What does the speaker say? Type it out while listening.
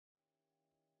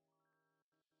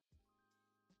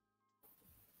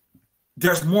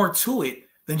there's more to it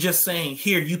than just saying,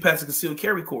 here, you pass a concealed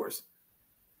carry course.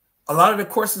 A lot of the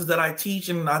courses that I teach,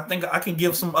 and I think I can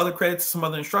give some other credit to some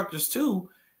other instructors too,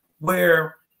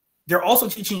 where they're also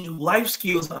teaching you life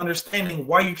skills and understanding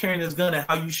why you're carrying this gun and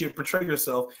how you should portray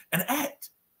yourself and act.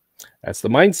 That's the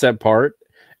mindset part.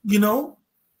 You know?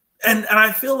 And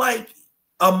I feel like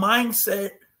a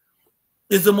mindset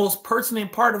is the most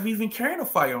pertinent part of even carrying a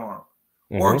firearm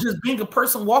or just being a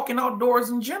person walking outdoors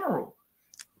in general.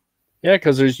 Yeah,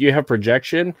 because you have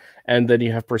projection and then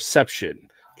you have perception.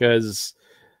 Because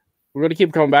we're going to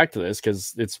keep coming back to this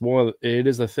because it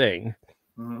is a thing.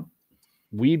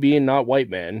 We being not white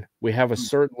men, we have a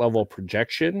certain level of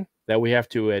projection that we have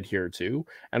to adhere to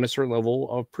and a certain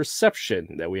level of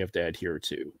perception that we have to adhere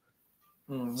to.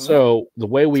 So the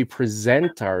way we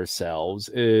present ourselves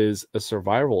is a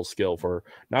survival skill for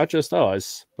not just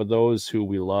us, but those who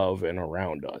we love and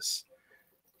around us.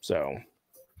 So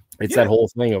it's that whole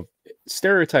thing of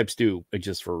stereotypes do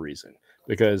exist for a reason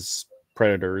because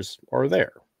predators are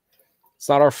there. It's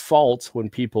not our fault when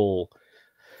people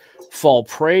fall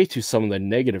prey to some of the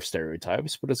negative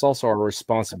stereotypes, but it's also our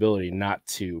responsibility not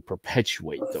to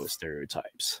perpetuate those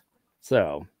stereotypes.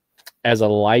 So as a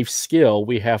life skill,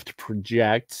 we have to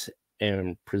project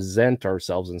and present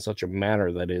ourselves in such a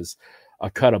manner that is a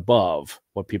cut above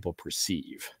what people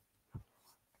perceive.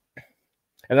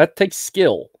 And that takes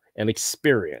skill and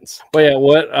experience. But yeah,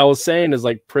 what I was saying is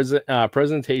like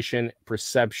presentation,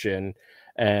 perception,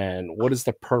 and what is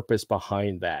the purpose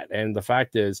behind that? And the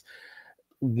fact is,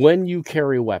 when you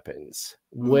carry weapons,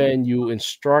 when you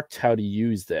instruct how to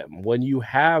use them, when you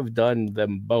have done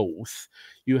them both,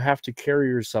 you have to carry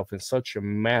yourself in such a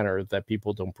manner that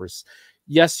people don't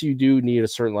yes, you do need a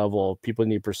certain level of people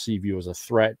need to perceive you as a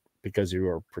threat because you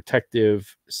are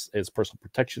protective. It's personal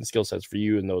protection skill sets for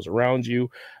you and those around you.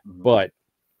 But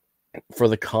for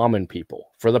the common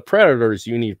people, for the predators,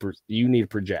 you need to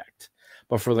project.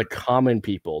 But for the common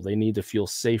people, they need to feel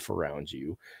safe around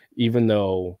you, even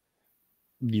though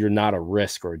you're not a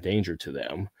risk or a danger to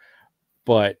them.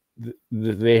 But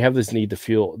they have this need to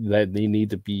feel that they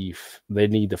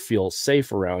need to feel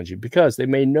safe around you because they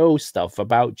may know stuff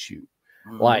about you,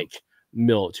 like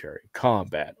military,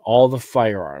 combat, all the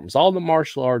firearms, all the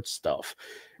martial arts stuff,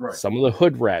 some of the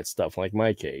hood rat stuff, like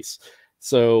my case.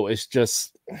 So it's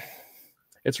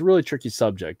a really tricky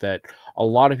subject that a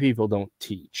lot of people don't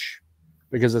teach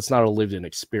because it's not a lived-in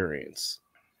experience.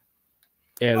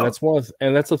 And that's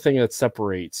the thing that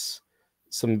separates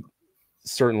some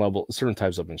certain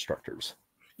types of instructors.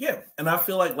 Yeah, and I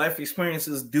feel like life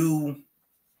experiences do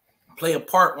play a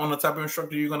part on the type of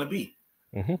instructor you're going to be.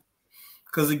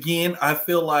 Because again, I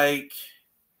feel like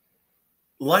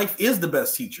life is the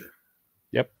best teacher.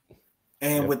 Yep.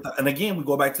 And and again, we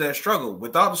go back to that struggle.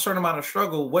 Without a certain amount of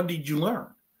struggle, what did you learn?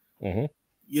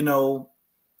 You know,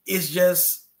 it's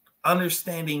just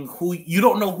understanding you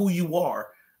don't know who you are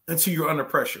until you're under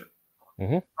pressure.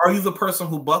 Are you the person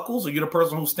who buckles or you're the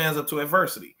person who stands up to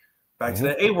adversity? Back to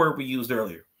that A word we used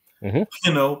earlier. You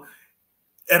know,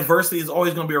 adversity is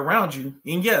always going to be around you.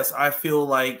 And yes, I feel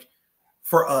like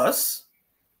for us,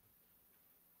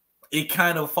 it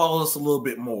kind of follows us a little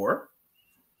bit more.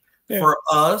 For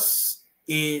us,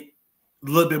 it a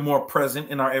little bit more present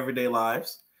in our everyday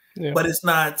lives, but it's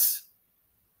not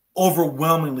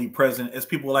overwhelmingly present as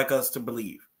people like us to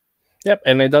believe. Yep,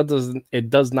 and it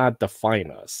does not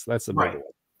define us. That's the big one.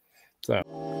 So